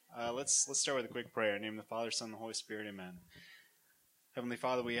Let's start with a quick prayer. In the name of the Father, Son, and the Holy Spirit. Amen. Heavenly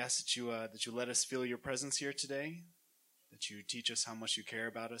Father, we ask that you let us feel your presence here today, that you teach us how much you care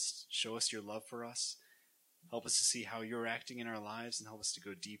about us, show us your love for us, help us to see how you're acting in our lives, and help us to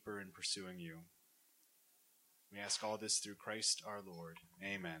go deeper in pursuing you. We ask all this through Christ our Lord.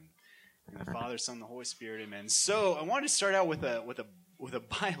 Amen. In the Father, Son, and the Holy Spirit. Amen. So I wanted to start out with a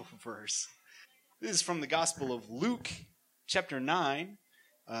Bible verse. This is from the Gospel of Luke, chapter 9,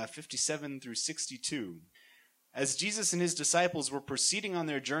 57 through 62. As Jesus and his disciples were proceeding on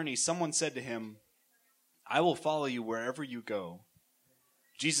their journey, someone said to him, "I will follow you wherever you go."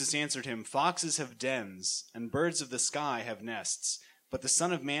 Jesus answered him, "Foxes have dens, and birds of the sky have nests, but the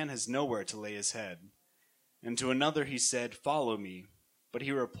Son of Man has nowhere to lay his head." And to another he said, "Follow me." But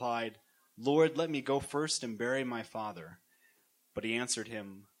he replied, "Lord, let me go first and bury my father." But he answered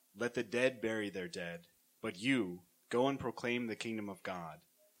him, "Let the dead bury their dead, but you go and proclaim the kingdom of God."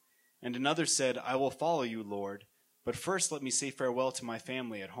 And another said, "I will follow you, Lord, but first let me say farewell to my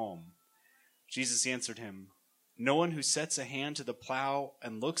family at home." Jesus answered him, "No one who sets a hand to the plow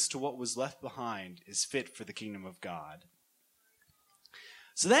and looks to what was left behind is fit for the kingdom of God."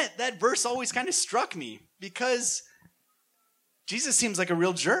 So that verse always kind of struck me because Jesus seems like a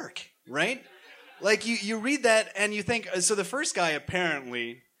real jerk, right? Like you read that and you think, so the first guy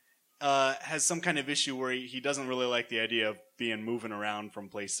apparently has some kind of issue where he doesn't really like the idea of being moving around from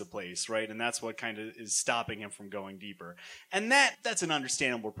place to place, right? And that's what kind of is stopping him from going deeper. And that's an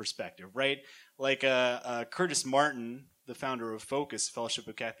understandable perspective, right? Like Curtis Martin, the founder of Focus, Fellowship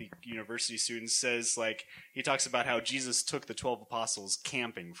of Catholic University Students, says, like, he talks about how Jesus took the 12 apostles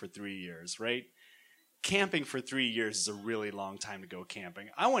camping for 3 years, right? Camping for 3 years is a really long time to go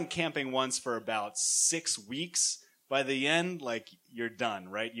camping. I went camping once for about 6 weeks. By the end, like, you're done,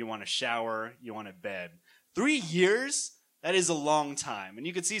 right? You want a shower, you want a bed. 3 years? That is a long time. And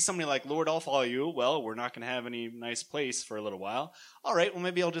you could see somebody like, "Lord, I'll follow you." Well, we're not going to have any nice place for a little while. All right, well,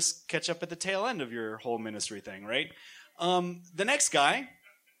 maybe I'll just catch up at the tail end of your whole ministry thing, right? The next guy,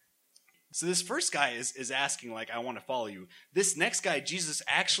 so this first guy is asking, like, "I want to follow you." This next guy, Jesus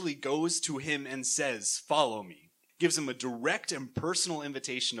actually goes to him and says, "Follow me." Gives him a direct and personal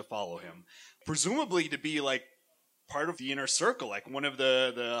invitation to follow him. Presumably to be, like, part of the inner circle, like one of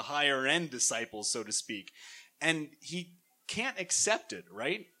the higher end disciples, so to speak. And he can't accept it,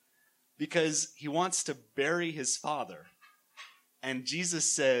 right? Because he wants to bury his father. And Jesus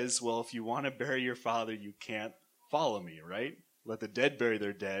says, well, if you want to bury your father, you can't follow me, right? Let the dead bury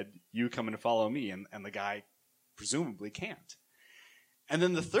their dead, you come and follow me. And the guy presumably can't. And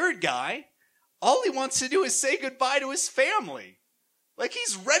then the third guy, all he wants to do is say goodbye to his family. Like,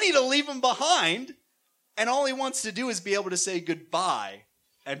 he's ready to leave them behind. And all he wants to do is be able to say goodbye.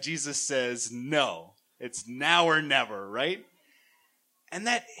 And Jesus says, no, it's now or never, right? And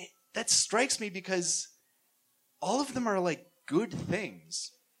that strikes me because all of them are like good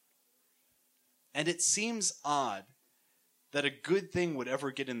things. And it seems odd that a good thing would ever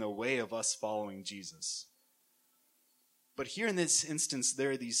get in the way of us following Jesus. But here in this instance,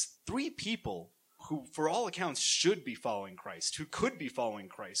 there are these three people who, for all accounts, should be following Christ, who could be following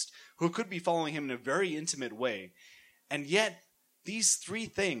Christ, who could be following him in a very intimate way. And yet, these three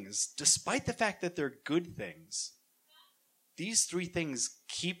things, despite the fact that they're good things, these three things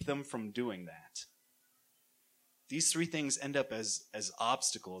keep them from doing that. These three things end up as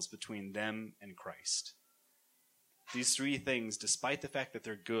obstacles between them and Christ. These three things, despite the fact that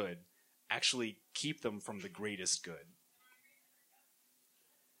they're good, actually keep them from the greatest good.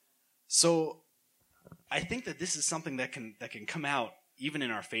 So, I think that this is something that can come out even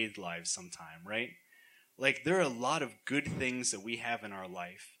in our faith lives sometime, right? Like, there are a lot of good things that we have in our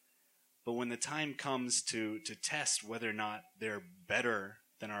life, but when the time comes to test whether or not they're better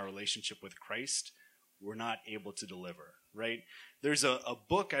than our relationship with Christ, we're not able to deliver, right? There's a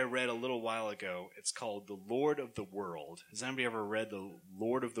book I read a little while ago. It's called The Lord of the World. Has anybody ever read The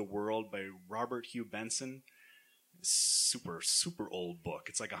Lord of the World by Robert Hugh Benson? Super, super old book.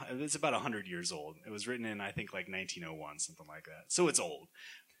 It's about 100 years old. It was written in, I think, like 1901, something like that. So it's old.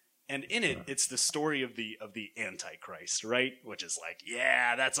 And in it, it's the story of the Antichrist, right? Which is like,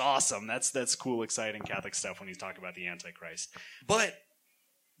 yeah, that's awesome. That's cool, exciting Catholic stuff when you talk about the Antichrist. But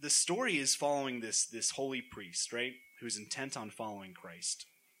the story is following this holy priest, right? Who's intent on following Christ.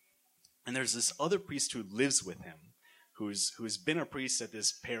 And there's this other priest who lives with him, who's been a priest at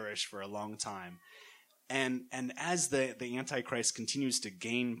this parish for a long time. And as the Antichrist continues to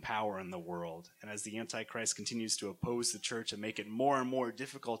gain power in the world, and as the Antichrist continues to oppose the church and make it more and more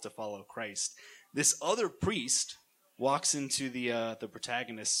difficult to follow Christ, this other priest walks into the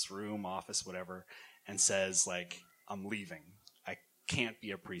protagonist's room, office, whatever, and says, like, "I'm leaving. I can't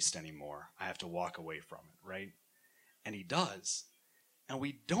be a priest anymore. I have to walk away from it, right? And he does. And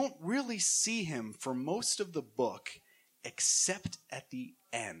we don't really see him for most of the book except at the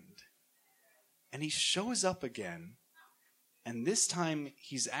end. And he shows up again, and this time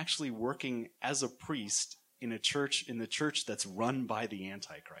he's actually working as a priest in the church that's run by the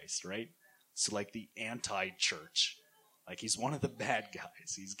Antichrist, right? So like the anti-church. Like he's one of the bad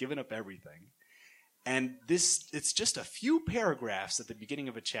guys. He's given up everything. And it's just a few paragraphs at the beginning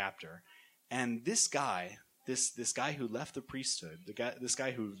of a chapter, and this guy who left the priesthood, this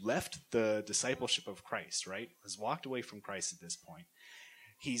guy who left the discipleship of Christ, right, has walked away from Christ at this point.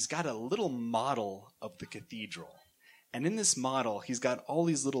 He's got a little model of the cathedral. And in this model, he's got all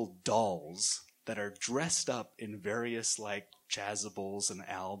these little dolls that are dressed up in various like chasubles and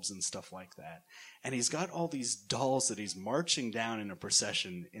albs and stuff like that. And he's got all these dolls that he's marching down in a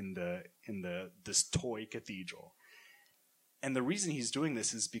procession in this toy cathedral. And the reason he's doing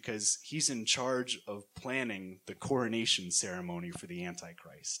this is because he's in charge of planning the coronation ceremony for the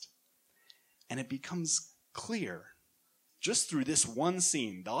Antichrist. And it becomes clear just through this one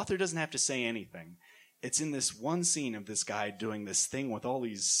scene. The author doesn't have to say anything. It's in this one scene of this guy doing this thing with all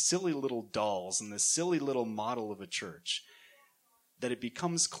these silly little dolls and this silly little model of a church that it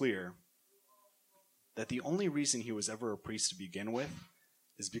becomes clear that the only reason he was ever a priest to begin with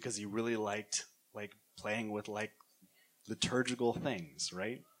is because he really liked like playing with like liturgical things,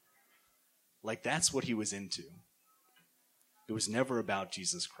 right? Like that's what he was into. It was never about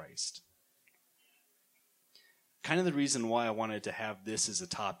Jesus Christ. Kind of the reason why I wanted to have this as a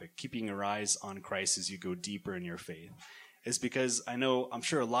topic, keeping your eyes on Christ as you go deeper in your faith, is because I'm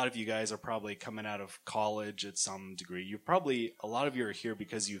sure a lot of you guys are probably coming out of college at some degree. A lot of you are here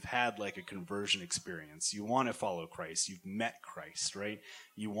because you've had like a conversion experience. You want to follow Christ. You've met Christ, right?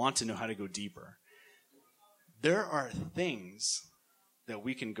 You want to know how to go deeper. There are things that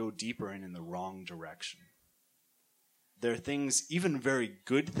we can go deeper in the wrong direction. There are things, even very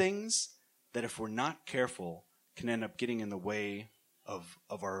good things, that if we're not careful, can end up getting in the way of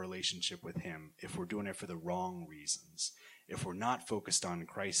our relationship with him if we're doing it for the wrong reasons, if we're not focused on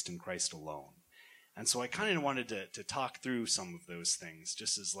Christ and Christ alone. And so I kind of wanted to talk through some of those things,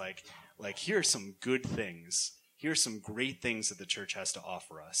 just as like here are some good things. Here are some great things that the church has to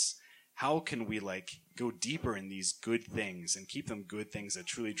offer us. How can we like go deeper in these good things and keep them good things that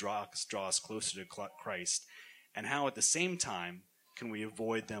truly draw us closer to Christ? And how at the same time can we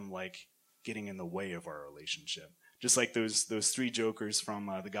avoid them like getting in the way of our relationship? Just like those three jokers from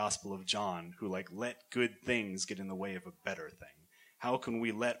the Gospel of John who like let good things get in the way of a better thing. How can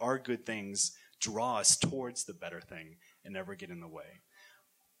we let our good things draw us towards the better thing and never get in the way?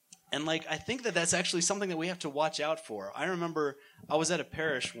 And like I think that's actually something that we have to watch out for. I remember I was at a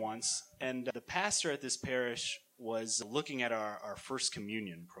parish once, and the pastor at this parish was looking at our First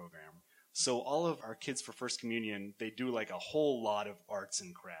Communion program. So all of our kids for First Communion, they do like a whole lot of arts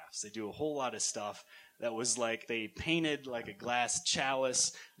and crafts. They do a whole lot of stuff that was like, they painted like a glass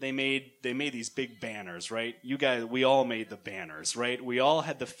chalice. They made these big banners, right? You guys, we all made the banners, right? We all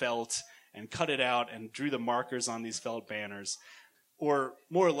had the felt and cut it out and drew the markers on these felt banners. Or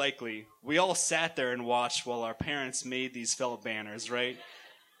more likely, we all sat there and watched while our parents made these felt banners, right?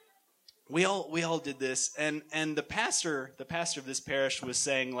 We all did this, and the pastor of this parish was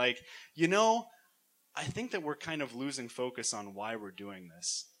saying like, I think that we're kind of losing focus on why we're doing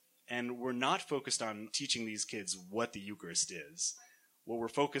this, and we're not focused on teaching these kids what the Eucharist is. What we're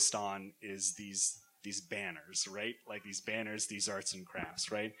focused on is these banners, right? Like these banners, these arts and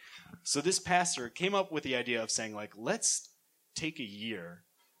crafts, right? So this pastor came up with the idea of saying like, let's take a year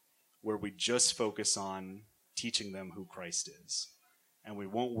where we just focus on teaching them who Christ is. And we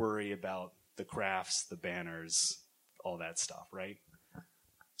won't worry about the crafts, the banners, all that stuff, right?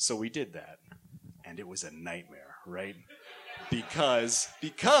 So we did that. And it was a nightmare, right? Because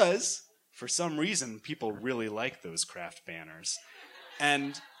for some reason, people really like those craft banners.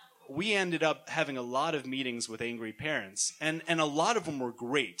 And we ended up having a lot of meetings with angry parents. And a lot of them were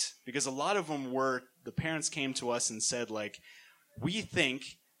great. Because a lot of them were, the parents came to us and said, like, we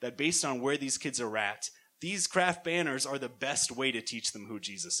think that based on where these kids are at, these craft banners are the best way to teach them who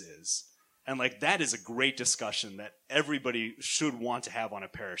Jesus is. And like that is a great discussion that everybody should want to have on a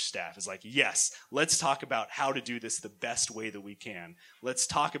parish staff. Is like, yes, let's talk about how to do this the best way that we can. Let's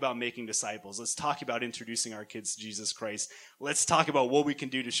talk about making disciples. Let's talk about introducing our kids to Jesus Christ. Let's talk about what we can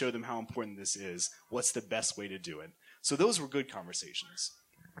do to show them how important this is. What's the best way to do it? So those were good conversations.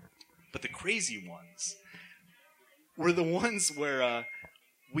 But the crazy ones were the ones where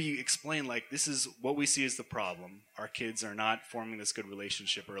we explain, like, this is what we see as the problem. Our kids are not forming this good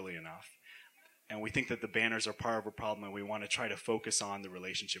relationship early enough. and we think that the banners are part of a problem, and we want to try to focus on the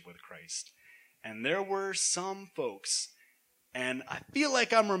relationship with Christ. And there were some folks, and I feel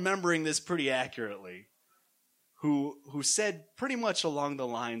like I'm remembering this pretty accurately, who said pretty much along the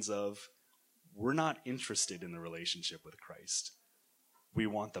lines of, we're not interested in the relationship with Christ. We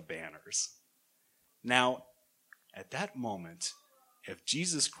want the banners. Now, at that moment, if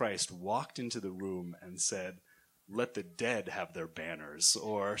Jesus Christ walked into the room and said, let the dead have their banners,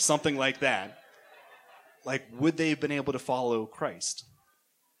 or something like that, like, would they have been able to follow Christ?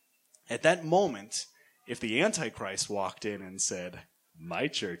 At that moment, if the Antichrist walked in and said, my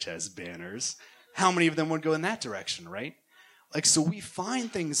church has banners, how many of them would go in that direction, right? Like, so we find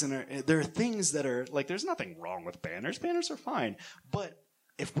things there are things that are, like, there's nothing wrong with banners. Banners are fine. But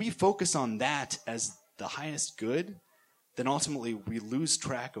if we focus on that as the highest good, then ultimately we lose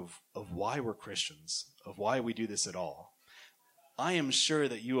track of why we're Christians, of why we do this at all. I am sure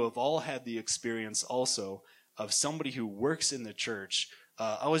that you have all had the experience also of somebody who works in the church.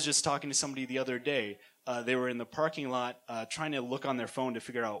 I was just talking to somebody the other day. They were in the parking lot trying to look on their phone to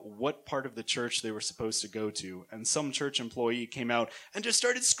figure out what part of the church they were supposed to go to. And some church employee came out and just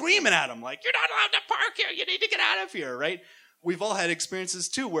started screaming at them, like, you're not allowed to park here. You need to get out of here, right? We've all had experiences,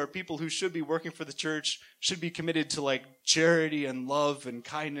 too, where people who should be working for the church, should be committed to, like, charity and love and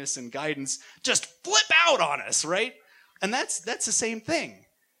kindness and guidance, just flip out on us, right? And that's the same thing.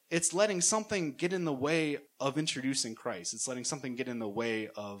 It's letting something get in the way of introducing Christ. It's letting something get in the way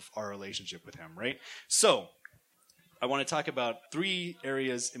of our relationship with him, right? So, I want to talk about 3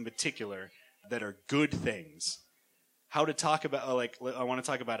 areas in particular that are good things. How to talk about, I want to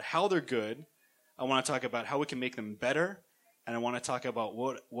talk about how they're good. I want to talk about how we can make them better. And I want to talk about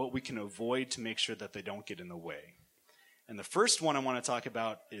what we can avoid to make sure that they don't get in the way. And the first one I want to talk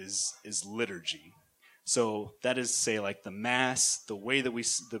about is liturgy. So that is, say, like the Mass, the way that we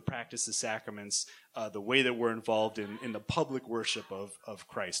practice the sacraments, the way that we're involved in the public worship of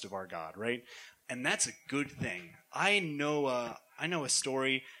Christ, of our God, right? And that's a good thing. I know a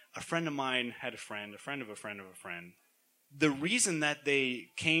story. A friend of mine had a friend of a friend of a friend. The reason that they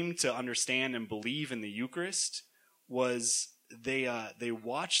came to understand and believe in the Eucharist was they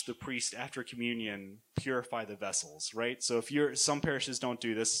watched the priest after communion purify the vessels, right? So some parishes don't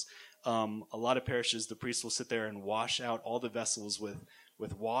do this. A lot of parishes, the priest will sit there and wash out all the vessels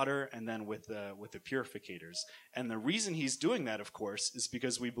with water and then with the purificators. And the reason he's doing that, of course, is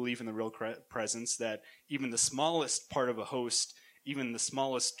because we believe in the real presence, that even the smallest part of a host, even the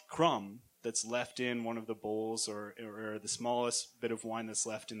smallest crumb that's left in one of the bowls or the smallest bit of wine that's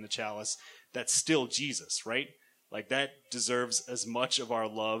left in the chalice, that's still Jesus, right? Like, that deserves as much of our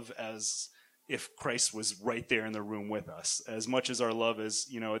love as if Christ was right there in the room with us. As much as our love is,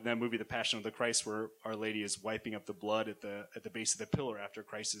 in that movie, The Passion of the Christ, where Our Lady is wiping up the blood at the base of the pillar after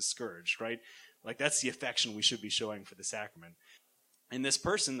Christ is scourged, right? Like, that's the affection we should be showing for the sacrament. And this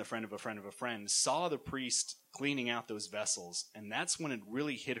person, the friend of a friend of a friend, saw the priest cleaning out those vessels, and that's when it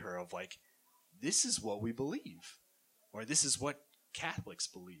really hit her of, like, this is what we believe, or this is what Catholics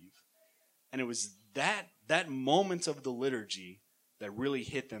believe. And it was that moment of the liturgy that really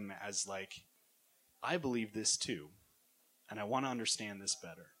hit them as, like, I believe this too, and I want to understand this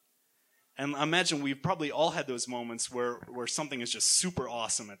better. And I imagine we've probably all had those moments where something is just super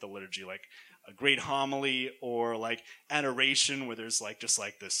awesome at the liturgy, like a great homily or like adoration where there's like just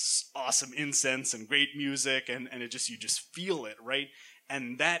like this awesome incense and great music, and it just, you just feel it, right?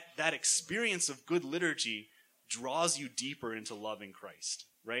 And that experience of good liturgy draws you deeper into loving Christ,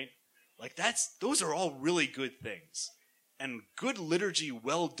 right? Like, those are all really good things. And good liturgy,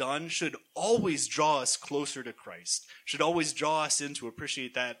 well done, should always draw us closer to Christ, should always draw us in to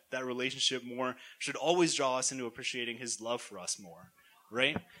appreciate that relationship more, should always draw us into appreciating his love for us more,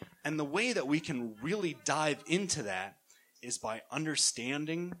 right? And the way that we can really dive into that is by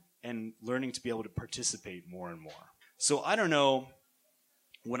understanding and learning to be able to participate more and more. So I don't know,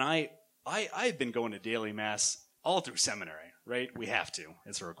 when I've been going to daily Mass all through seminary, right? We have to.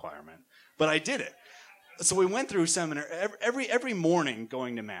 It's a requirement. But I did it. So we went through seminary every morning,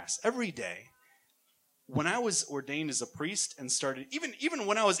 going to Mass, every day. When I was ordained as a priest and started, even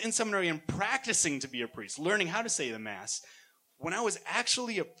when I was in seminary and practicing to be a priest, learning how to say the Mass, when I was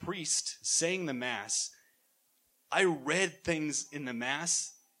actually a priest saying the Mass, I read things in the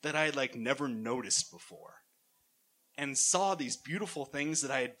Mass that I had like never noticed before, and saw these beautiful things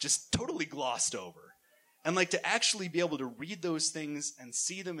that I had just totally glossed over. And like, to actually be able to read those things and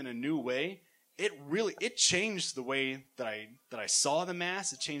see them in a new way, it changed the way that I saw the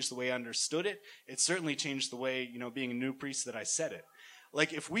Mass. It changed the way I understood it. It certainly changed the way, being a new priest, that I said it.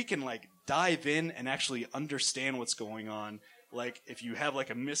 Like, if we can like dive in and actually understand what's going on, like if you have like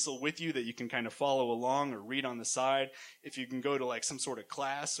a missal with you that you can kind of follow along or read on the side, if you can go to like some sort of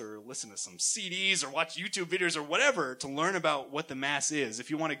class or listen to some CDs or watch YouTube videos or whatever to learn about what the Mass is. If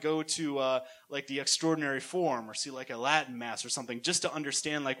you want to go to like the Extraordinary Form or see like a Latin Mass or something just to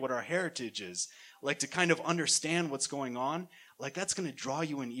understand like what our heritage is, like to kind of understand what's going on, like that's going to draw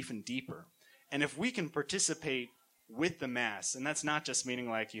you in even deeper. And if we can participate with the Mass, and that's not just meaning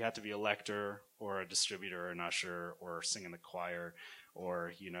like you have to be a lector or a distributor or an usher or sing in the choir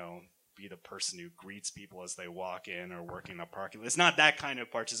or, you know, be the person who greets people as they walk in or working a parking lot. It's not that kind of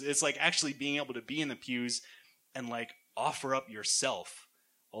participation. It's like actually being able to be in the pews and like offer up yourself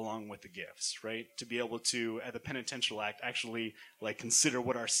along with the gifts, right? To be able to, at the penitential act, actually like consider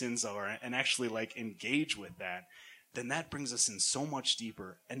what our sins are and actually like engage with that. Then that brings us in so much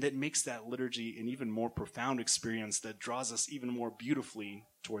deeper, and that makes that liturgy an even more profound experience that draws us even more beautifully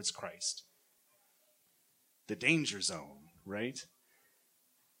towards Christ. The danger zone, right?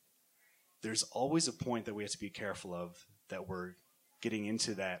 There's always a point that we have to be careful of, that we're getting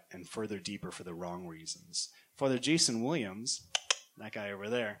into that and further deeper for the wrong reasons. Father Jason Williams, that guy over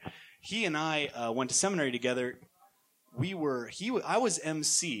there, he and I went to seminary together. I was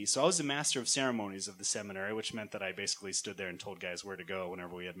MC, so I was the master of ceremonies of the seminary, which meant that I basically stood there and told guys where to go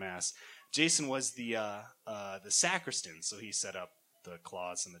whenever we had Mass. Jason was the sacristan, so he set up the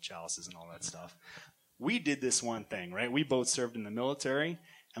cloths and the chalices and all that stuff. We did this one thing, right? We both served in the military,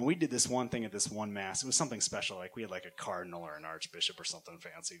 and we did this one thing at this one Mass. It was something special, like we had like a cardinal or an archbishop or something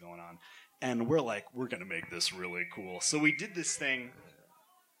fancy going on. And we're like, we're going to make this really cool. So we did this thing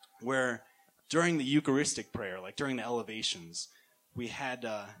where during the Eucharistic prayer, like during the elevations, we had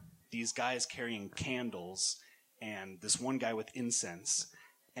these guys carrying candles and this one guy with incense,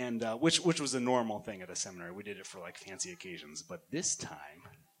 and which was a normal thing at a seminary. We did it for like fancy occasions. But this time,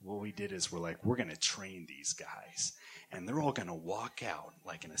 what we did is we're going to train these guys, and they're all going to walk out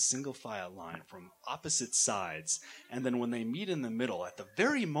like in a single file line from opposite sides. And then when they meet in the middle, at the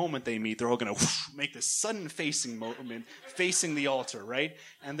very moment they meet, they're all going to make this sudden facing movement, facing the altar, right?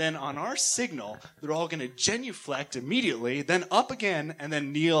 And then on our signal, they're all going to genuflect immediately, then up again, and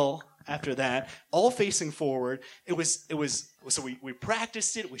then kneel after that, all facing forward. So we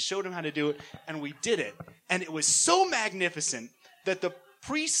practiced it, we showed them how to do it, and we did it. And it was so magnificent that the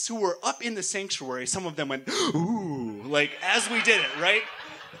priests who were up in the sanctuary, some of them went, ooh, like as we did it, right?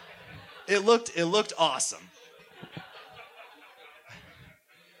 It looked awesome.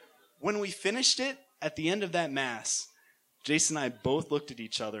 When we finished it, at the end of that Mass, Jason and I both looked at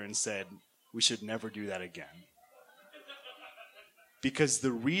each other and said, we should never do that again. Because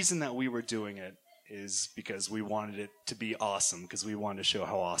the reason that we were doing it is because we wanted it to be awesome, because we wanted to show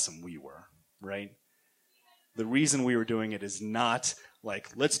how awesome we were, right? The reason we were doing it is not like,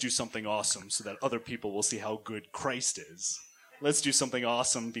 let's do something awesome so that other people will see how good Christ is. Let's do something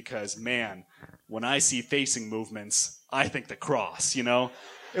awesome because, man, when I see facing movements, I think the cross, you know?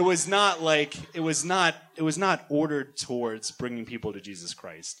 It was not ordered towards bringing people to Jesus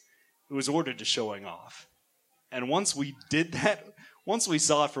Christ. It was ordered to showing off. And once we did that, once we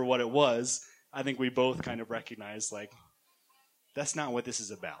saw it for what it was, I think we both kind of recognized, like, that's not what this is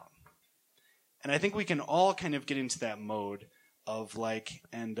about. And I think we can all kind of get into that mode of like,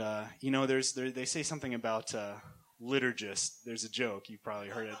 and you know, they say something about liturgist. There's a joke, you've probably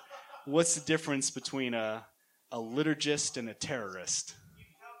heard it. What's the difference between a liturgist and a terrorist? You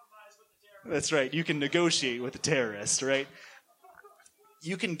can compromise with the terrorist. That's right. You can negotiate with the terrorist, right?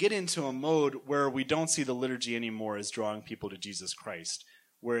 You can get into a mode where we don't see the liturgy anymore as drawing people to Jesus Christ,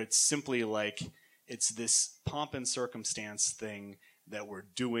 where it's simply like it's this pomp and circumstance thing that we're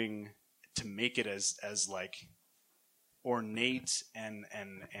doing to make it as like ornate and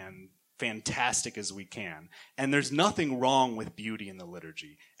fantastic as we can. And there's nothing wrong with beauty in the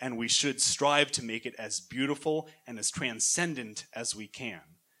liturgy, and we should strive to make it as beautiful and as transcendent as we can.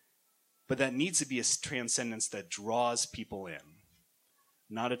 But that needs to be a transcendence that draws people in,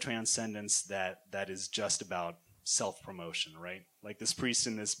 not a transcendence that is just about self-promotion, right? Like this priest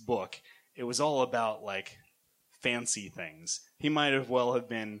in this book, it was all about like fancy things. He might have well have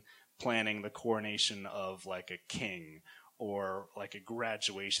been planning the coronation of like a king or like a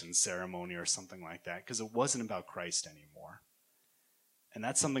graduation ceremony or something like that, because it wasn't about Christ anymore. And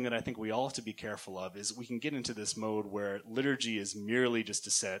that's something that I think we all have to be careful of, is we can get into this mode where liturgy is merely just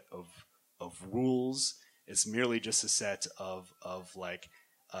a set of rules. It's merely just a set of like,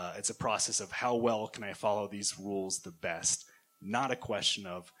 it's a process of how well can I follow these rules the best, not a question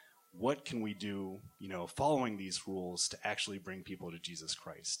of what can we do, you know, following these rules to actually bring people to Jesus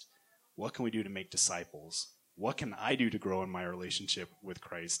Christ. What can we do to make disciples? What can I do to grow in my relationship with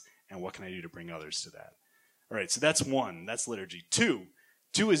Christ? And what can I do to bring others to that? All right, so that's one. That's liturgy. Two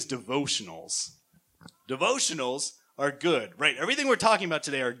is devotionals. Devotionals are good, right? Everything we're talking about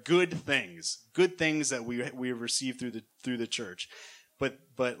today are good things that we receive through the church.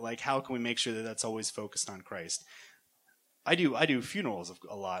 But like, how can we make sure that that's always focused on Christ? I do funerals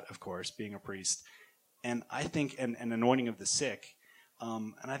a lot, of course, being a priest, and I think and anointing of the sick.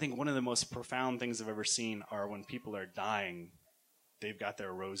 And I think one of the most profound things I've ever seen are when people are dying, they've got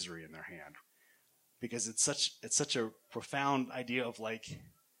their rosary in their hand, because it's such a profound idea of like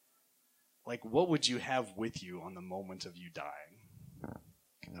what would you have with you on the moment of you dying?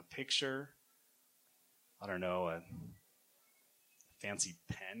 A picture, I don't know, a fancy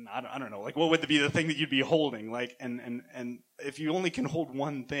pen, I don't know, like what would be the thing that you'd be holding? Like, and if you only can hold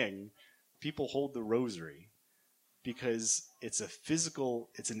one thing, people hold the rosary, because it's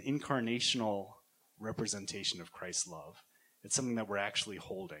an incarnational representation of Christ's love. It's something that we're actually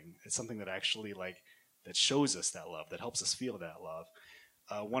holding. It's something that actually that shows us that love, that helps us feel that love.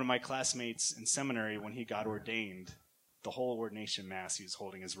 One of my classmates in seminary, when he got ordained, the whole ordination mass, he was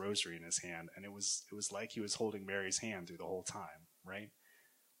holding his rosary in his hand, and it was like he was holding Mary's hand through the whole time, right?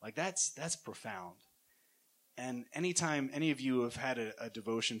 Like that's profound. And anytime any of you have had a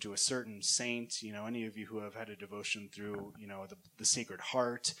devotion to a certain saint, any of you who have had a devotion through, the Sacred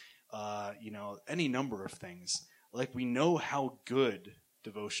Heart, any number of things, like we know how good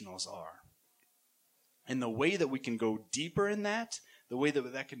devotionals are. And the way that we can go deeper in that, the way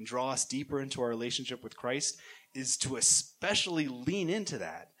that can draw us deeper into our relationship with Christ, is to especially lean into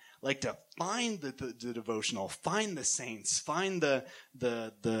that. Like to find the devotional, find the saints, find the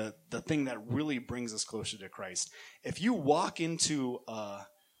thing that really brings us closer to Christ. If you walk into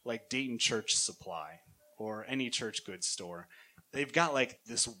like Dayton Church Supply or any church goods store, they've got like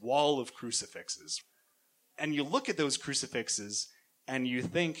this wall of crucifixes. And you look at those crucifixes and you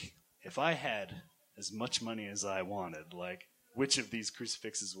think, if I had as much money as I wanted, like, which of these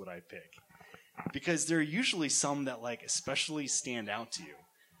crucifixes would I pick? Because there are usually some that like especially stand out to you.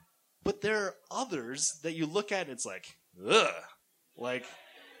 But there are others that you look at, it's like, ugh. Like,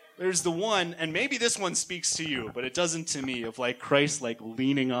 there's the one, and maybe this one speaks to you, but it doesn't to me, of like Christ like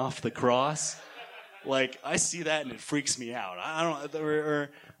leaning off the cross. Like, I see that and it freaks me out. I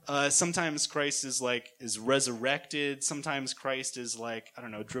don't, sometimes Christ is resurrected. Sometimes Christ is like, I don't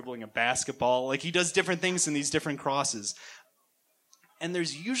know, dribbling a basketball. Like, he does different things in these different crosses. And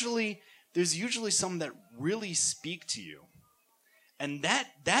there's usually some that really speak to you. And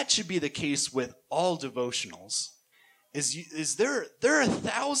that should be the case with all devotionals. There are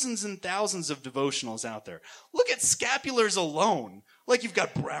thousands and thousands of devotionals out there. Look at scapulars alone. Like, you've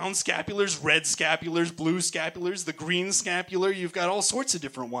got brown scapulars, red scapulars, blue scapulars, the green scapular. You've got all sorts of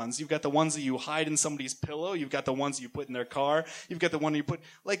different ones. You've got the ones that you hide in somebody's pillow. You've got the ones that you put in their car. You've got the one you put,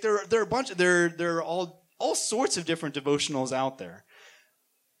 like, there are a bunch. There are all sorts of different devotionals out there.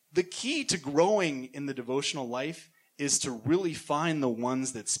 The key to growing in the devotional life is to really find the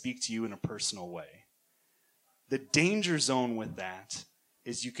ones that speak to you in a personal way. The danger zone with that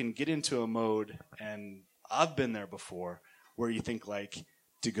is you can get into a mode, and I've been there before, where you think like,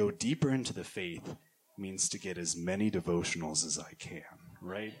 to go deeper into the faith means to get as many devotionals as I can,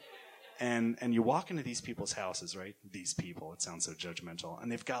 right? And you walk into these people's houses, right? These people, it sounds so judgmental.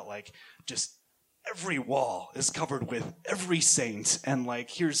 And they've got like just every wall is covered with every saint, and like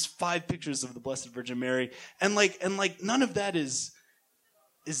here's 5 pictures of the Blessed Virgin Mary, and like none of that is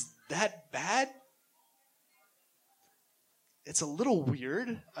that bad? It's a little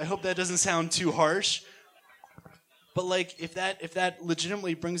weird. I hope that doesn't sound too harsh. But like if that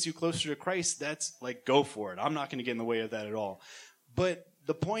legitimately brings you closer to Christ, that's like, go for it. I'm not going to get in the way of that at all. But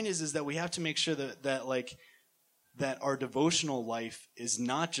the point is that we have to make sure that our devotional life is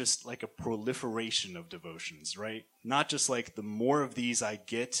not just like a proliferation of devotions, right? Not just like the more of these I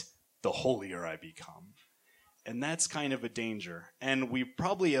get, the holier I become. And that's kind of a danger. And we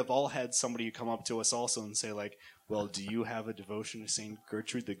probably have all had somebody come up to us also and say like, well, do you have a devotion to St.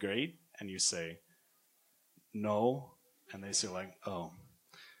 Gertrude the Great? And you say, no. And they say like, oh,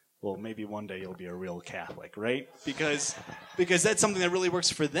 well, maybe one day you'll be a real Catholic, right? Because that's something that really works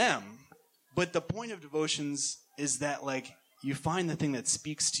for them. But the point of devotions is that like you find the thing that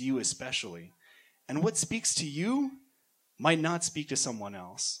speaks to you especially. And what speaks to you might not speak to someone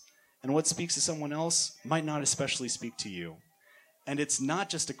else. And what speaks to someone else might not especially speak to you. And it's not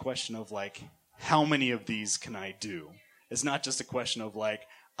just a question of like, how many of these can I do? It's not just a question of like,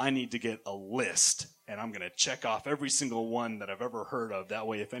 I need to get a list and I'm going to check off every single one that I've ever heard of. That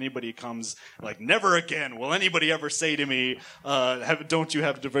way, if anybody comes, like, never again will anybody ever say to me, don't you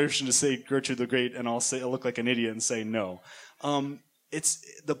have a devotion to St. Gertrude the Great? And I'll look like an idiot and say no.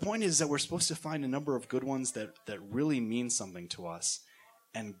 the point is that we're supposed to find a number of good ones that really mean something to us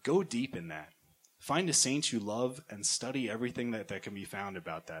and go deep in that. Find a saint you love and study everything that can be found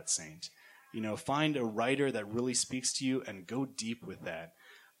about that saint. Find a writer that really speaks to you and go deep with that.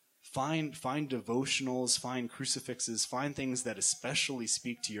 Find devotionals, find crucifixes, find things that especially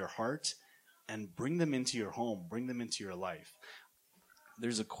speak to your heart and bring them into your home, bring them into your life.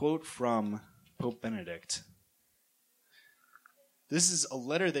 There's a quote from Pope Benedict. This is a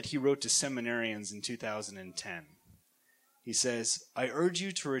letter that he wrote to seminarians in 2010. He says, "I urge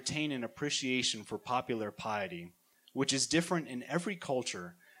you to retain an appreciation for popular piety, which is different in every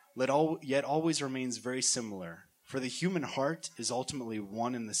culture, yet always remains very similar, for the human heart is ultimately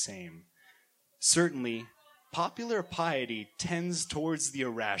one and the same. Certainly, popular piety tends towards the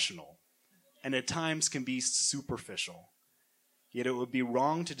irrational, and at times can be superficial. Yet it would be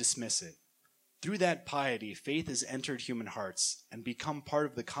wrong to dismiss it. Through that piety, faith has entered human hearts and become part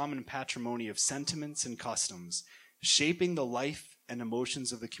of the common patrimony of sentiments and customs, shaping the life and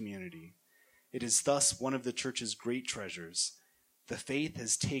emotions of the community. It is thus one of the Church's great treasures. The faith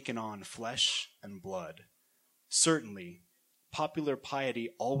has taken on flesh and blood. Certainly, popular piety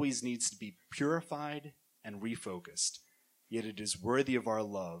always needs to be purified and refocused, yet it is worthy of our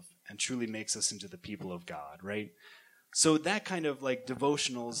love and truly makes us into the people of God," right? So that kind of like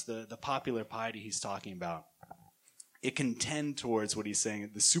devotionals, the popular piety he's talking about, it can tend towards what he's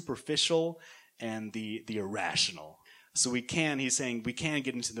saying, the superficial and the irrational. So he's saying we can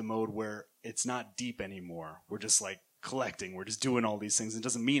get into the mode where it's not deep anymore. We're just like collecting, we're just doing all these things. It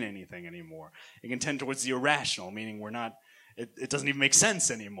doesn't mean anything anymore. It can tend towards the irrational, meaning it doesn't even make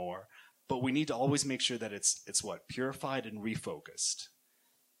sense anymore. But we need to always make sure that it's what? Purified and refocused.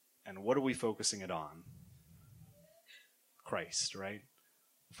 And what are we focusing it on? Christ, right?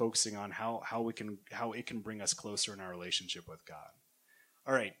 Focusing on how it can bring us closer in our relationship with God.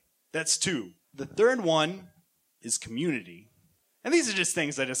 All right, that's 2. The third one is community. And these are just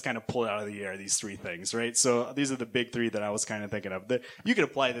things I just kind of pulled out of the air, these 3 things, right? So these are the big 3 that I was kind of thinking of. You could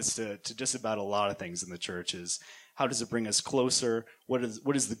apply this to just about a lot of things in the church. Is how does it bring us closer? What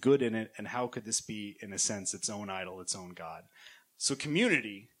is the good in it? And how could this be, in a sense, its own idol, its own God? So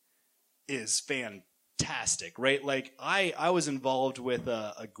community is fantastic, right? Like I was involved with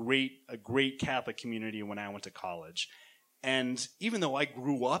a great Catholic community when I went to college. And even though I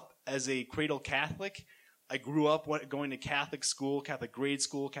grew up as a cradle Catholic, I grew up going to Catholic school, Catholic grade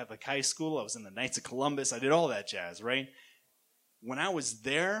school, Catholic high school. I was in the Knights of Columbus. I did all that jazz, right? When I was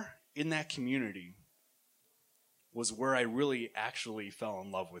there in that community was where I really actually fell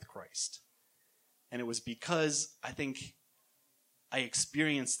in love with Christ. And it was because I think I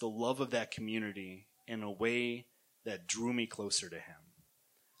experienced the love of that community in a way that drew me closer to Him.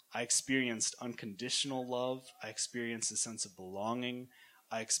 I experienced unconditional love. I experienced a sense of belonging.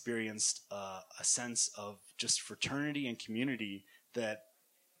 I experienced a sense of just fraternity and community that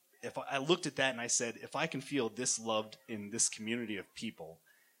if I looked at that and I said, if I can feel this loved in this community of people,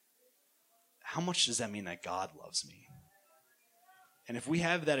 how much does that mean that God loves me? And if we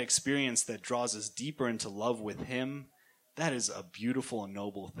have that experience that draws us deeper into love with Him, that is a beautiful and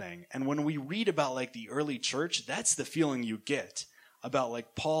noble thing. And when we read about like the early church, that's the feeling you get about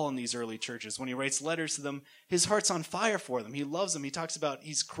like Paul in these early churches. When he writes letters to them, his heart's on fire for them. He loves them. He talks about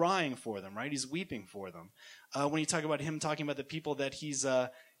he's crying for them, right? He's weeping for them. When you talk about him talking about the people that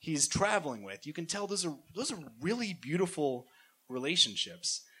he's traveling with, you can tell those are really beautiful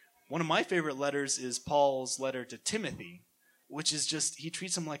relationships. One of my favorite letters is Paul's letter to Timothy, which is just, he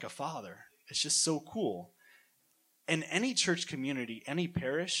treats him like a father. It's just so cool. And any church community, any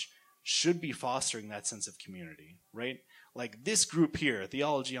parish should be fostering that sense of community, right? Like this group here,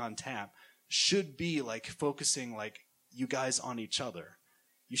 Theology on Tap, should be like focusing like you guys on each other.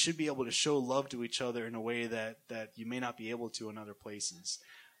 You should be able to show love to each other in a way that you may not be able to in other places.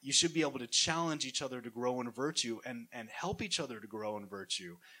 You should be able to challenge each other to grow in virtue and help each other to grow in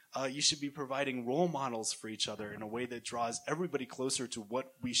virtue. You should be providing role models for each other in a way that draws everybody closer to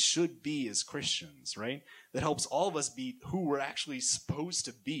what we should be as Christians, right? That helps all of us be who we're actually supposed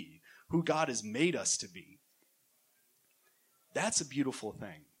to be, who God has made us to be. That's a beautiful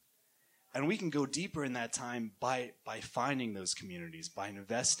thing. And we can go deeper in that time by finding those communities, by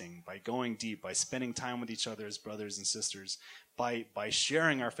investing, by going deep, by spending time with each other as brothers and sisters, by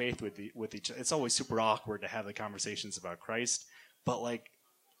sharing our faith with each other. It's always super awkward to have the conversations about Christ, but like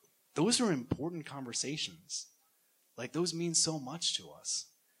those are important conversations. Like those mean so much to us.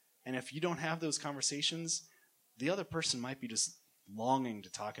 And if you don't have those conversations, the other person might be just longing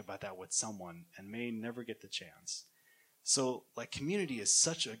to talk about that with someone and may never get the chance. So like community is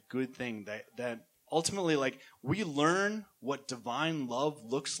such a good thing that ultimately, like, we learn what divine love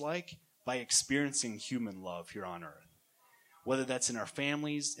looks like by experiencing human love here on earth. Whether that's in our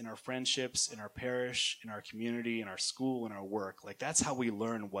families, in our friendships, in our parish, in our community, in our school, in our work. Like, that's how we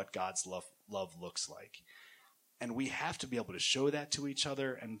learn what God's love looks like. And we have to be able to show that to each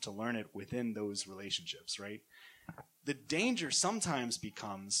other and to learn it within those relationships, right? The danger sometimes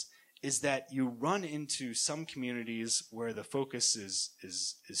becomes is that you run into some communities where the focus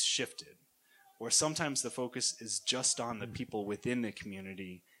is shifted. Or sometimes the focus is just on the people within the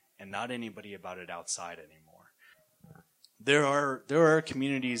community and not anybody about it outside anymore. There are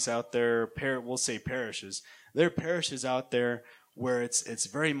communities out there, we'll say parishes. There are parishes out there where it's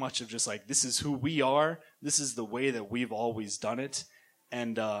very much of just like, this is who we are, this is the way that we've always done it,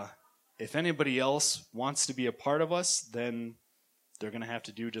 and if anybody else wants to be a part of us, then they're going to have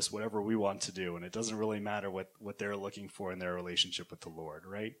to do just whatever we want to do, and it doesn't really matter what they're looking for in their relationship with the Lord,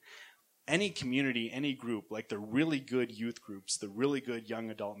 right? Any community, any group, like the really good youth groups, the really good young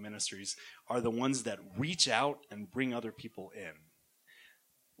adult ministries, are the ones that reach out and bring other people in.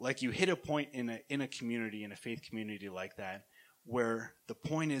 Like, you hit a point in a community, in a faith community like that, where the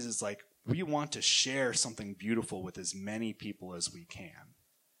point is like, we want to share something beautiful with as many people as we can.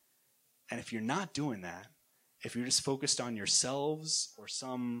 And if you're not doing that, if you're just focused on yourselves or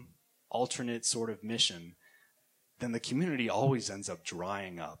some alternate sort of mission, then the community always ends up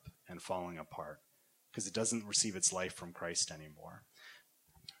drying up and falling apart because it doesn't receive its life from Christ anymore.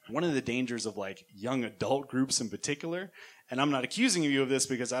 One of the dangers of like young adult groups in particular, and I'm not accusing you of this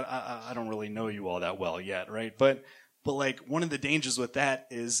because I don't really know you all that well yet, right? But like, one of the dangers with that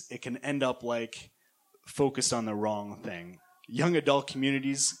is it can end up like focused on the wrong thing. Young adult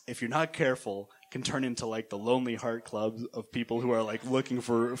communities, if you're not careful, can turn into like the Lonely Heart Club of people who are like looking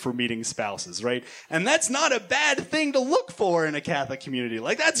for meeting spouses, right? And that's not a bad thing to look for in a Catholic community.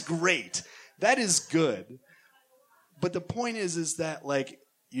 Like, that's great. That is good. But the point is that like,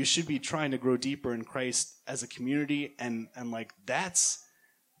 you should be trying to grow deeper in Christ as a community, and like, that's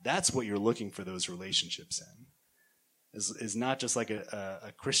what you're looking for those relationships in. Is not just like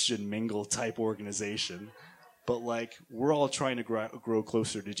a Christian mingle type organization, but like, we're all trying to grow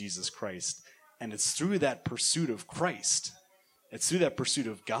closer to Jesus Christ. And it's through that pursuit of Christ, it's through that pursuit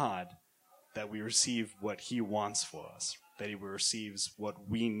of God, that we receive what he wants for us, that he receives what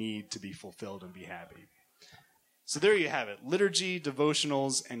we need to be fulfilled and be happy. So there you have it. Liturgy,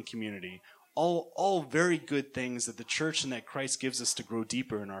 devotionals, and community. All very good things that the church and that Christ gives us to grow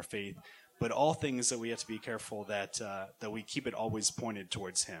deeper in our faith, but all things that we have to be careful that we keep it always pointed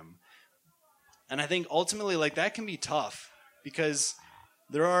towards him. And I think ultimately, like, that can be tough because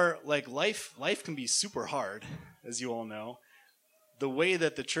there are, like, life can be super hard, as you all know. The way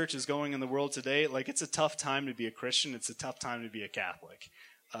that the church is going in the world today, like, it's a tough time to be a Christian. It's a tough time to be a Catholic.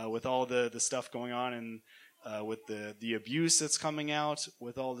 With all the stuff going on and with the abuse that's coming out,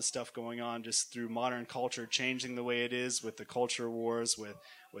 with all the stuff going on just through modern culture changing the way it is, with the culture wars,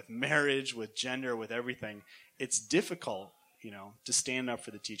 with marriage, with gender, with everything, it's difficult, to stand up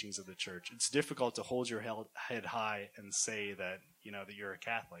for the teachings of the church. It's difficult to hold your head high and say that, that you're a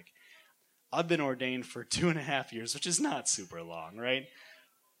Catholic. I've been ordained for 2.5 years, which is not super long, right?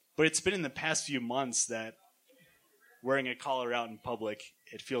 But it's been in the past few months that wearing a collar out in public,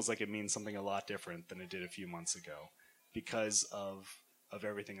 it feels like it means something a lot different than it did a few months ago because of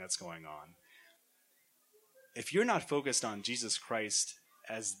everything that's going on. If you're not focused on Jesus Christ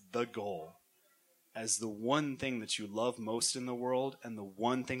as the goal, as the one thing that you love most in the world and the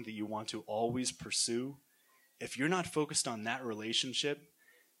one thing that you want to always pursue, if you're not focused on that relationship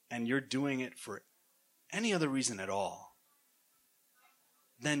and you're doing it for any other reason at all,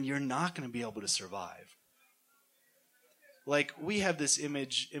 then you're not going to be able to survive. Like, we have this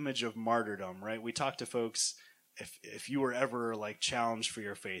image of martyrdom, right? We talk to folks, if you were ever like challenged for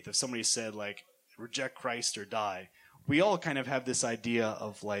your faith, if somebody said like, reject Christ or die, we all kind of have this idea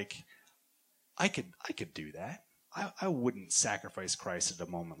of like, I could do that. I wouldn't sacrifice Christ at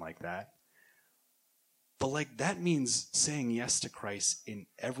a moment like that. But like, that means saying yes to Christ in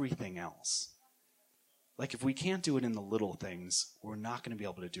everything else. Like, if we can't do it in the little things, we're not going to be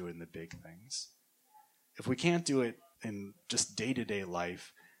able to do it in the big things. If we can't do it in just day-to-day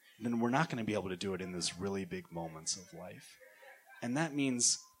life, then we're not going to be able to do it in those really big moments of life. And that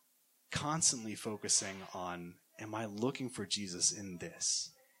means constantly focusing on, am I looking for Jesus in this?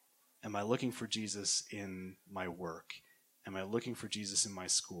 Am I looking for Jesus in my work? Am I looking for Jesus in my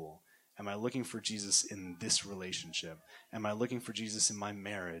school? Am I looking for Jesus in this relationship? Am I looking for Jesus in my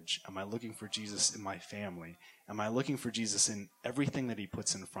marriage? Am I looking for Jesus in my family? Am I looking for Jesus in everything that he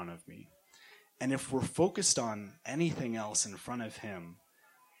puts in front of me? And if we're focused on anything else in front of him,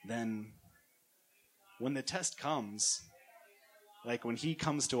 then when the test comes, like when he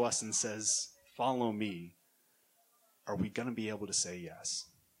comes to us and says, follow me, are we going to be able to say yes?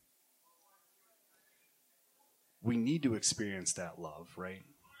 We need to experience that love, right?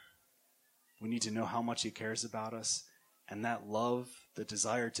 We need to know how much he cares about us. And that love, the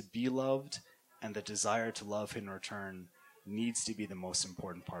desire to be loved and the desire to love in return, needs to be the most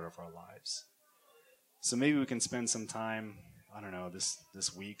important part of our lives. So maybe we can spend some time, I don't know,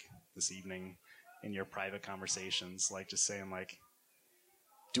 this week, this evening, in your private conversations, like just saying, like,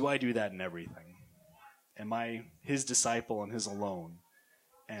 do I do that in everything? Am I his disciple and his alone?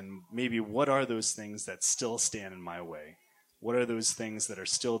 And maybe what are those things that still stand in my way? What are those things that are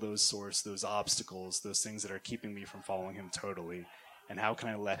still those source, those obstacles, those things that are keeping me from following him totally? And how can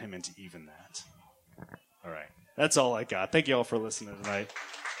I let him into even that? All right. That's all I got. Thank you all for listening tonight.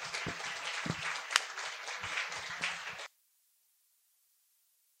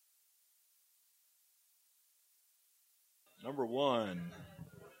 Number 1.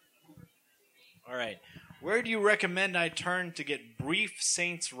 All right. Where do you recommend I turn to get brief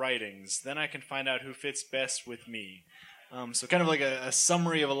saints' writings? Then I can find out who fits best with me. So kind of like a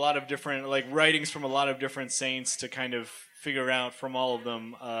summary of a lot of different, like writings from a lot of different saints to kind of figure out from all of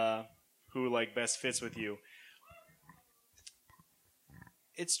them who like best fits with you.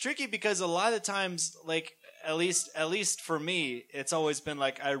 It's tricky because a lot of times, like at least for me, it's always been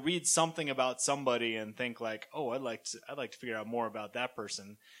like I read something about somebody and think like, oh, I'd like to figure out more about that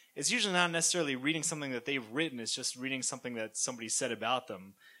person. It's usually not necessarily reading something that they've written. It's just reading something that somebody said about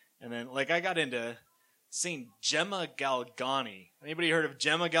them. And then, like, I got into Saint Gemma Galgani. Anybody heard of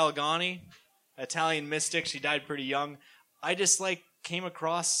Gemma Galgani? Italian mystic. She died pretty young. I just, like, came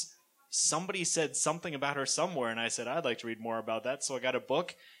across somebody said something about her somewhere, and I said, I'd like to read more about that. So I got a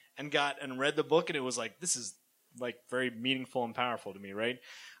book and read the book, and it was like, this is, like, very meaningful and powerful to me, right?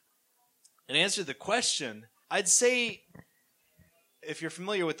 And to answer the question, I'd say, if you're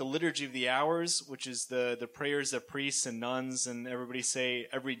familiar with the Liturgy of the Hours, which is the prayers that priests and nuns and everybody say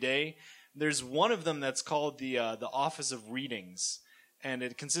every day, there's one of them that's called the Office of Readings, and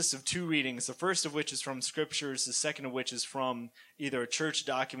it consists of 2 readings, the first of which is from scriptures, the second of which is from either a church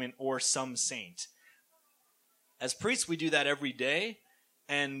document or some saint. As priests, we do that every day,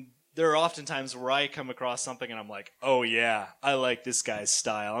 and there are often times where I come across something and I'm like, oh yeah, I like this guy's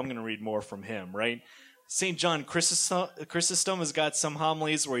style, I'm going to read more from him, right? St. John Chrysostom has got some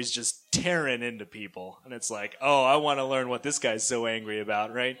homilies where he's just tearing into people. And it's like, oh, I want to learn what this guy's so angry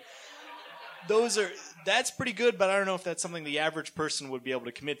about, right? That's pretty good, but I don't know if that's something the average person would be able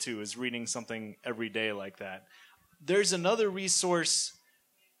to commit to, is reading something every day like that. There's another resource.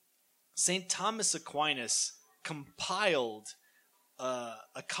 St. Thomas Aquinas compiled a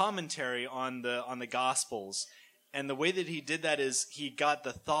commentary on the Gospels. And the way that he did that is he got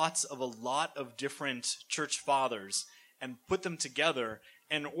the thoughts of a lot of different church fathers and put them together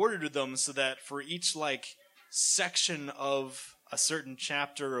and ordered them so that for each like section of a certain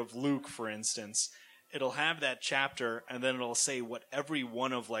chapter of Luke, for instance, it'll have that chapter and then it'll say what every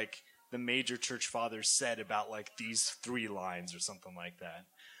one of like the major church fathers said about like these 3 lines or something like that.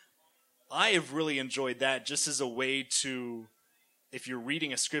 I have really enjoyed that just as a way to, if you're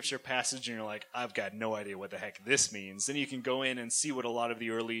reading a scripture passage and you're like, I've got no idea what the heck this means, then you can go in and see what a lot of the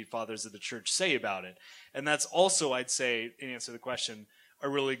early fathers of the church say about it. And that's also, I'd say, in answer to the question, a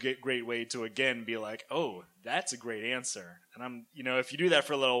really great way to, again, be like, oh, that's a great answer. And if you do that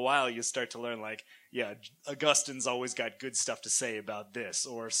for a little while, you start to learn like, yeah, Augustine's always got good stuff to say about this,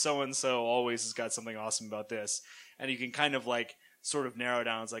 or so-and-so always has got something awesome about this. And you can kind of like sort of narrow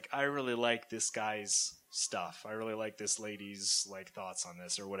down. It's like, I really like this guy's stuff. I really like this lady's like thoughts on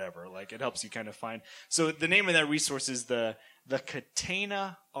this or whatever. Like it helps you kind of find. So the name of that resource is the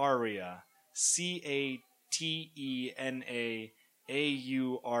Catena Aurea,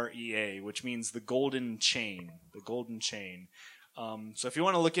 CATENAAUREA, which means the golden chain. The golden chain. So if you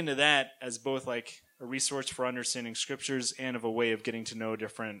want to look into that as both like a resource for understanding scriptures and of a way of getting to know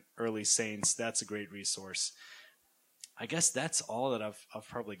different early saints, that's a great resource. I guess that's all that I've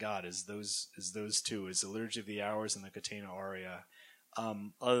probably got is those 2, is the Liturgy of the Hours and the Catena Aurea.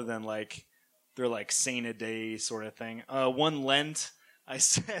 Other than like they're like saint a day sort of thing. One Lent, I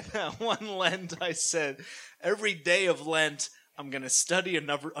said every day of Lent I'm going to study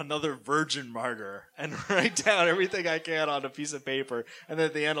another virgin martyr and write down everything I can on a piece of paper, and then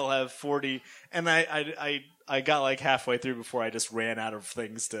at the end I'll have 40. And I got like halfway through before I just ran out of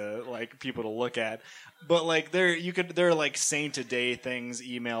things to like people to look at. But like there are like saint a day things,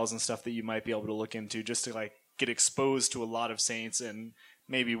 emails and stuff that you might be able to look into just to like get exposed to a lot of saints, and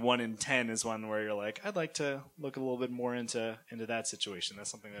maybe 1 in 10 is one where you're like, I'd like to look a little bit more into that situation.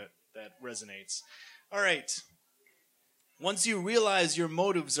 That's something that that resonates. All right. Once you realize your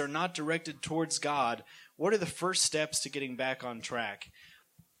motives are not directed towards God, what are the first steps to getting back on track?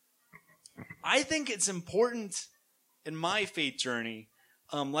 I think it's important in my faith journey,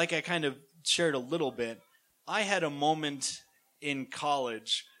 like I kind of shared a little bit, I had a moment in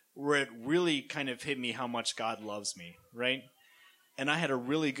college where it really kind of hit me how much God loves me, right? And I had a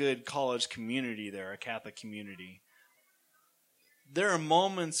really good college community there, a Catholic community. There are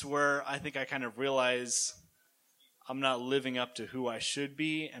moments where I think I kind of realize I'm not living up to who I should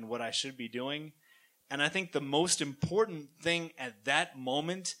be and what I should be doing. And I think the most important thing at that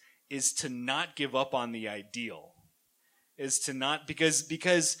moment is to not give up on the ideal. Is to not,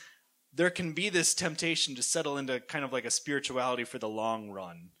 because there can be this temptation to settle into kind of like a spirituality for the long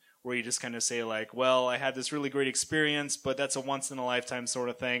run, where you just kind of say like, well, I had this really great experience, but that's a once in a lifetime sort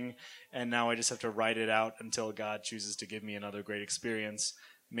of thing, and now I just have to ride it out until God chooses to give me another great experience,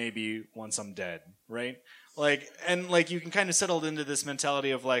 maybe once I'm dead, right? Like you can kind of settle into this mentality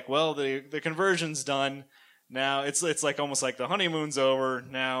of like, well, the conversion's done. Now it's like almost like the honeymoon's over.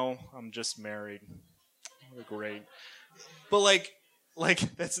 Now I'm just married. Great. But like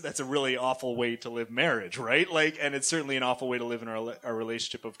that's a really awful way to live marriage, right? Like, and it's certainly an awful way to live in our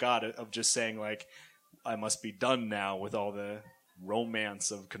relationship of God, of just saying like, I must be done now with all the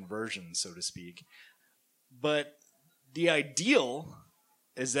romance of conversion, so to speak. But the ideal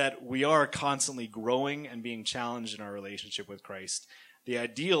is that we are constantly growing and being challenged in our relationship with Christ. The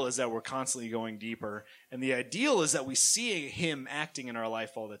ideal is that we're constantly going deeper. And the ideal is that we see Him acting in our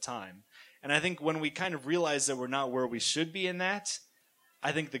life all the time. And I think when we kind of realize that we're not where we should be in that,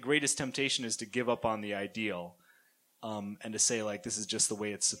 I think the greatest temptation is to give up on the ideal, and to say like, this is just the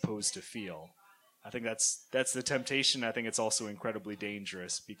way it's supposed to feel. I think that's the temptation. I think it's also incredibly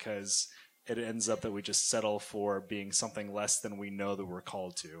dangerous, because it ends up that we just settle for being something less than we know that we're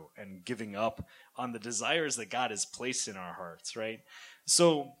called to, and giving up on the desires that God has placed in our hearts, right?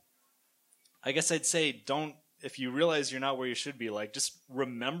 So I guess I'd say if you realize you're not where you should be, like, just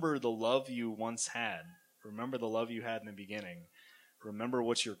remember the love you once had. Remember the love you had in the beginning. Remember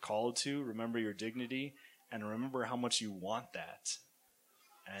what you're called to. Remember your dignity. And remember how much you want that.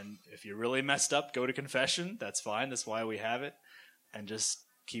 And if you really messed up, go to confession. That's fine. That's why we have it. And just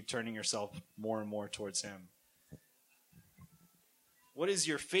keep turning yourself more and more towards Him. What is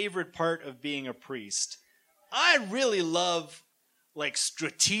your favorite part of being a priest? I really love like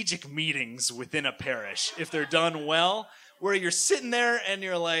strategic meetings within a parish, if they're done well, where you're sitting there and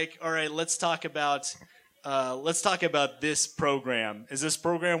you're like, all right, let's talk about this program. Is this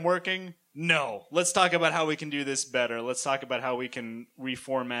program working? No. Let's talk about how we can do this better. Let's talk about how we can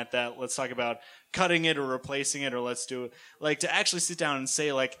reformat that. Let's talk about cutting it or replacing it, or let's do it. Like, to actually sit down and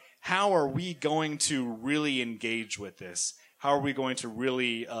say, like, how are we going to really engage with this? How are we going to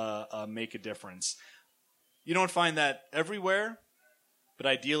really make a difference? You don't find that everywhere, but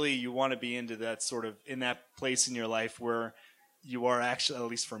ideally you want to be into that sort of, in that place in your life where you are actually, at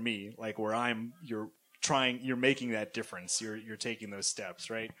least for me, like where you're making that difference. You're taking those steps,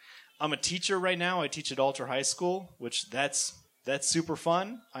 right? I'm a teacher right now. I teach at Alter High School, which that's super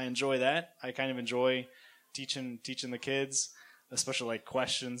fun. I enjoy that. I kind of enjoy teaching the kids, especially like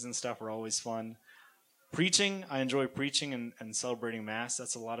questions and stuff are always fun. Preaching, I enjoy preaching and celebrating Mass.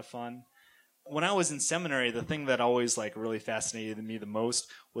 That's a lot of fun. When I was in seminary, the thing that always like really fascinated me the most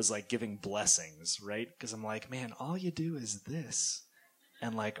was like giving blessings, right? Because I'm like, man, all you do is this.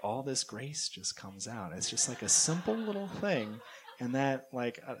 And like all this grace just comes out. It's just like a simple little thing. And that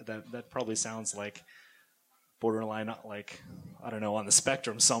like that probably sounds like borderline, like, I don't know, on the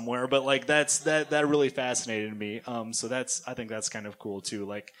spectrum somewhere, but like that really fascinated me. So I think that's kind of cool too.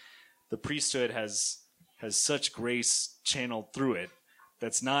 Like, the priesthood has such grace channeled through it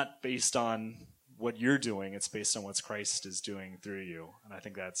that's not based on what you're doing. It's based on what Christ is doing through you. And I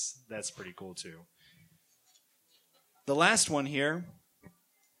think that's pretty cool too. The last one here,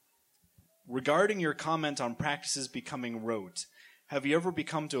 regarding your comment on practices becoming rote, have you ever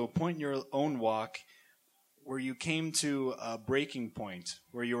become to a point in your own walk where you came to a breaking point,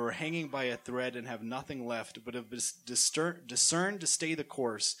 where you were hanging by a thread and have nothing left, but have discerned to stay the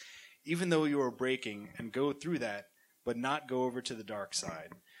course, even though you were breaking, and go through that, but not go over to the dark side?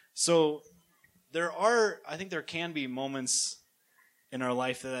 So I think there can be moments in our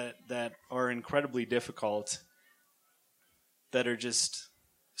life that are incredibly difficult, that are just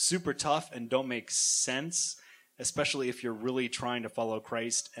super tough and don't make sense, especially if you're really trying to follow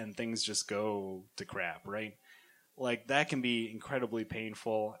Christ and things just go to crap, right? Like, that can be incredibly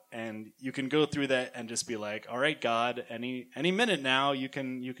painful, and you can go through that and just be like, all right, God, any minute now you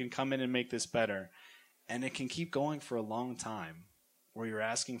can come in and make this better. And it can keep going for a long time. where you're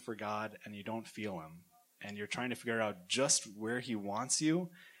asking for God and you don't feel him, and you're trying to figure out just where he wants you,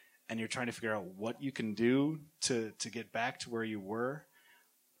 and you're trying to figure out what you can do to get back to where you were,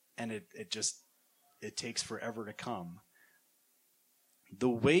 and it takes forever to come. The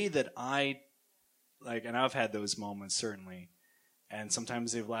way that and I've had those moments certainly, and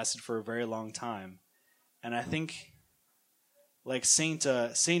sometimes they've lasted for a very long time, and I think like Saint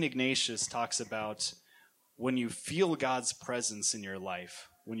Ignatius talks about, when you feel God's presence in your life,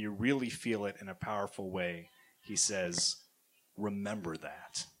 when you really feel it in a powerful way, he says, remember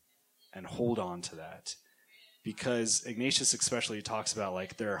that and hold on to that. Because Ignatius especially talks about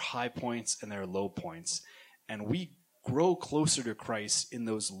like there are high points and there are low points. And we grow closer to Christ in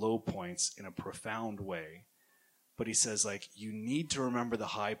those low points in a profound way. But he says like you need to remember the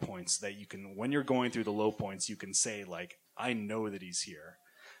high points, that you can, when you're going through the low points, you can say like, I know that he's here.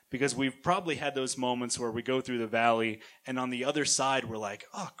 Because we've probably had those moments where we go through the valley and on the other side we're like,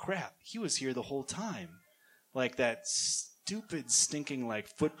 oh crap, he was here the whole time. Like that stupid stinking like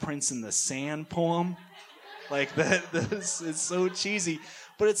footprints in the sand poem. Like that it's so cheesy.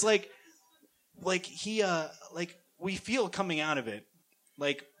 But it's like he we feel coming out of it.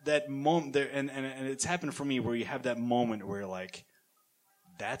 Like that moment there, and it's happened for me where you have that moment where you're like,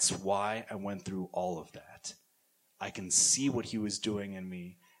 that's why I went through all of that. I can see what he was doing in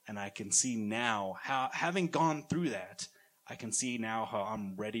me. And I can see now how, having gone through that, I can see now how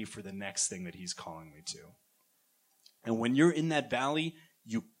I'm ready for the next thing that he's calling me to. And when you're in that valley,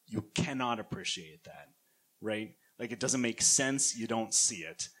 you cannot appreciate that, right? Like it doesn't make sense. You don't see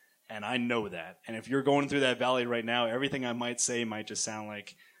it. And I know that. And if you're going through that valley right now, everything I might say might just sound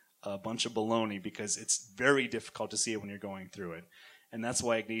like a bunch of baloney, because it's very difficult to see it when you're going through it. And that's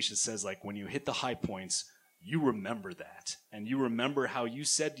why Ignatius says, like, when you hit the high points, you remember that. And you remember how you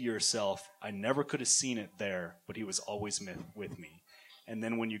said to yourself, I never could have seen it there, but he was always with me. And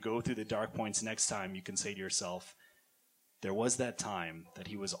then when you go through the dark points next time, you can say to yourself, there was that time that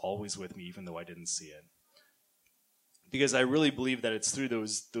he was always with me, even though I didn't see it. Because I really believe that it's through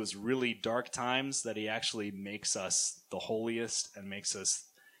those really dark times that he actually makes us the holiest and makes us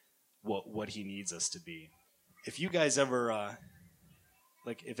what he needs us to be. If you guys ever...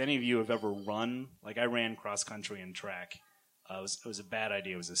 if any of you have ever run, like I ran cross country and track. It was a bad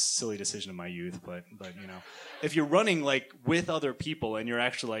idea. It was a silly decision in my youth, but you know, if you're running like with other people and you're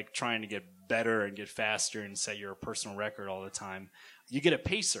actually like trying to get better and get faster and set your personal record all the time, you get a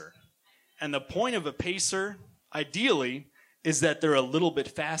pacer. And the point of a pacer, ideally, is that they're a little bit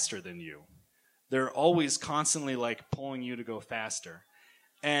faster than you. They're always constantly like pulling you to go faster.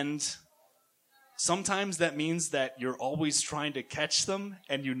 And sometimes that means that you're always trying to catch them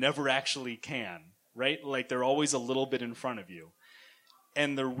and you never actually can, right? Like they're always a little bit in front of you.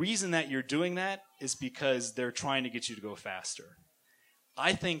 And the reason that you're doing that is because they're trying to get you to go faster.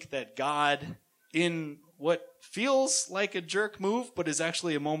 I think that God, in what feels like a jerk move, but is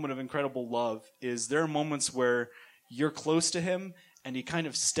actually a moment of incredible love, is there are moments where you're close to him and he kind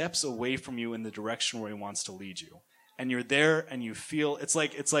of steps away from you in the direction where he wants to lead you. And you're there, and you feel it's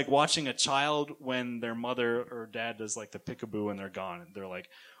like watching a child when their mother or dad does like the peekaboo and they're gone. They're like,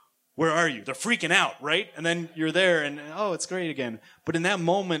 "Where are you?" They're freaking out, right? And then you're there, and oh, it's great again. But in that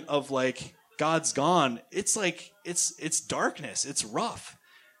moment of like God's gone, it's like it's darkness, it's rough.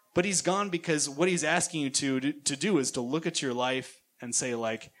 But he's gone because what he's asking you to do is to look at your life and say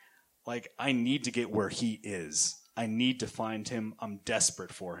like I need to get where he is. I need to find him. I'm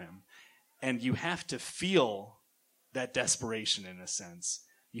desperate for him, and you have to feel that desperation in a sense.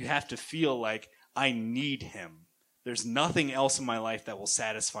 You have to feel like, I need him. There's nothing else in my life that will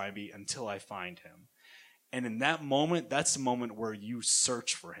satisfy me until I find him. And in that moment, that's the moment where you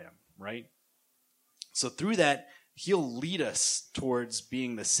search for him, right? So through that, he'll lead us towards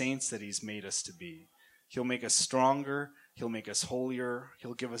being the saints that he's made us to be. He'll make us stronger. He'll make us holier.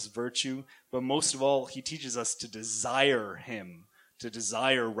 He'll give us virtue. But most of all, he teaches us to desire him, to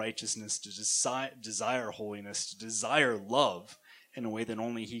desire righteousness, to desire holiness, to desire love in a way that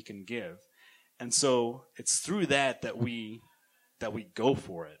only he can give. And so it's through that we go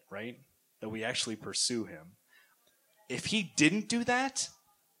for it, right? That we actually pursue him. If he didn't do that,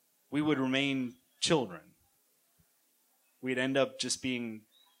 we would remain children. We'd end up just being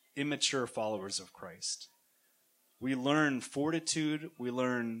immature followers of Christ. We learn fortitude. We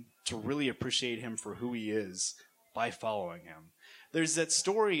learn to really appreciate him for who he is by following him. There's that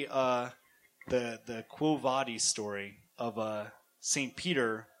story, the Quo Vadis story of St.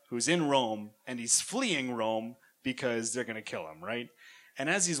 Peter who's in Rome, and he's fleeing Rome because they're going to kill him, right? And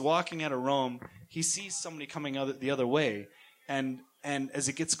as he's walking out of Rome, he sees somebody coming the other way, and as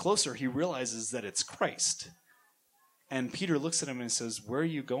it gets closer, he realizes that it's Christ. And Peter looks at him and says, "Where are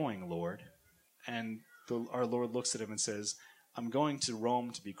you going, Lord?" And our Lord looks at him and says, "I'm going to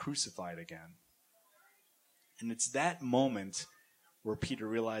Rome to be crucified again." And it's that moment where Peter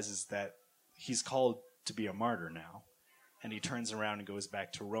realizes that he's called to be a martyr now. And he turns around and goes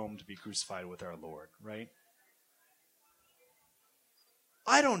back to Rome to be crucified with our Lord, right?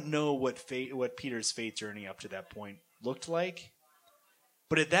 I don't know what Peter's faith journey up to that point looked like.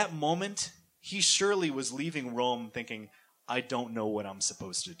 But at that moment, he surely was leaving Rome thinking, I don't know what I'm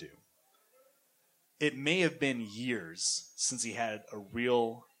supposed to do. It may have been years since he had a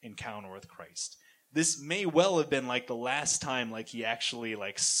real encounter with Christ. This may well have been like the last time he actually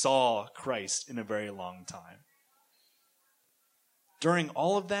saw Christ in a very long time. During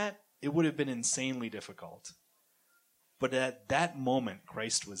all of that, it would have been insanely difficult. But at that moment,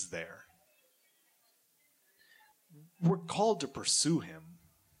 Christ was there. We're called to pursue him.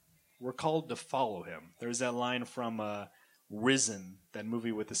 We're called to follow him. There's that line from Risen, that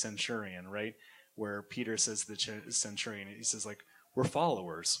movie with the centurion, right? Where Peter says to the centurion, he says, we're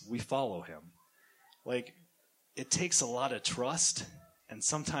followers. We follow him. It takes a lot of trust, and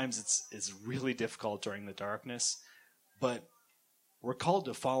sometimes it's really difficult during the darkness, but we're called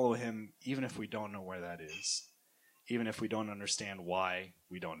to follow him even if we don't know where that is, even if we don't understand why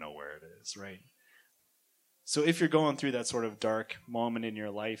we don't know where it is, right? So if you're going through that sort of dark moment in your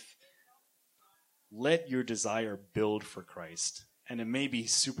life, let your desire build for Christ. And it may be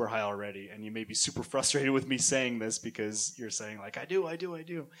super high already, and you may be super frustrated with me saying this because you're saying, I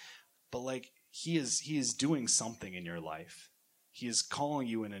do. But he is doing something in your life. He is calling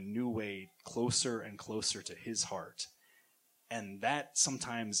you in a new way closer and closer to his heart. And that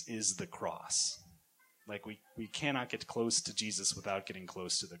sometimes is the cross. We cannot get close to Jesus without getting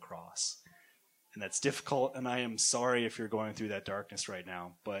close to the cross. And that's difficult, and I am sorry if you're going through that darkness right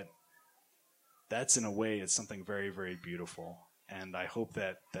now, but that's in a way it's something very, very beautiful. And I hope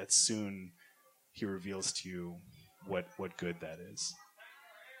that soon he reveals to you what good that is.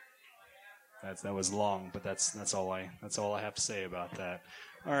 That was long, but that's all I have to say about that.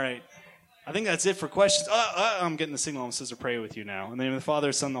 All right. I think that's it for questions. I'm getting the signal. I'm supposed to pray with you now. In the name of the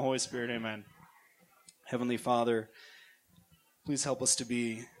Father, Son, and the Holy Spirit, amen. Heavenly Father, please help us to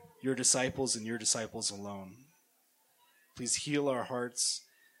be your disciples and your disciples alone. Please heal our hearts.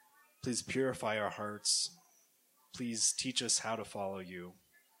 Please purify our hearts. Please teach us how to follow you.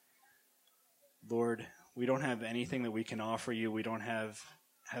 Lord, we don't have anything that we can offer you. We don't have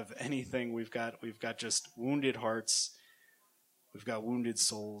anything. We've got just wounded hearts. We've got wounded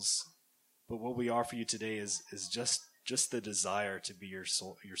souls. But what we offer you today is just the desire to be your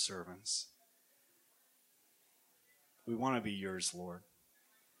servants. We want to be yours, Lord.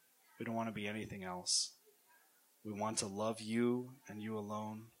 We don't want to be anything else. We want to love you and you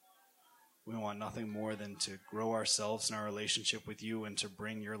alone. We want nothing more than to grow ourselves in our relationship with you and to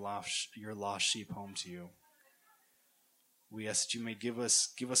bring your lost sheep home to you. We ask that you may give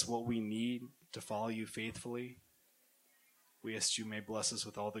us what we need to follow you faithfully. We ask that you may bless us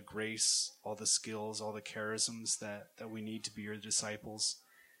with all the grace, all the skills, all the charisms that we need to be your disciples.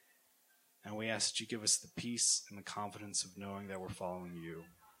 And we ask that you give us the peace and the confidence of knowing that we're following you.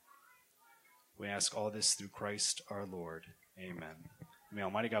 We ask all this through Christ our Lord. Amen. May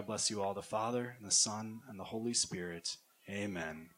Almighty God bless you all, the Father, and the Son, and the Holy Spirit. Amen.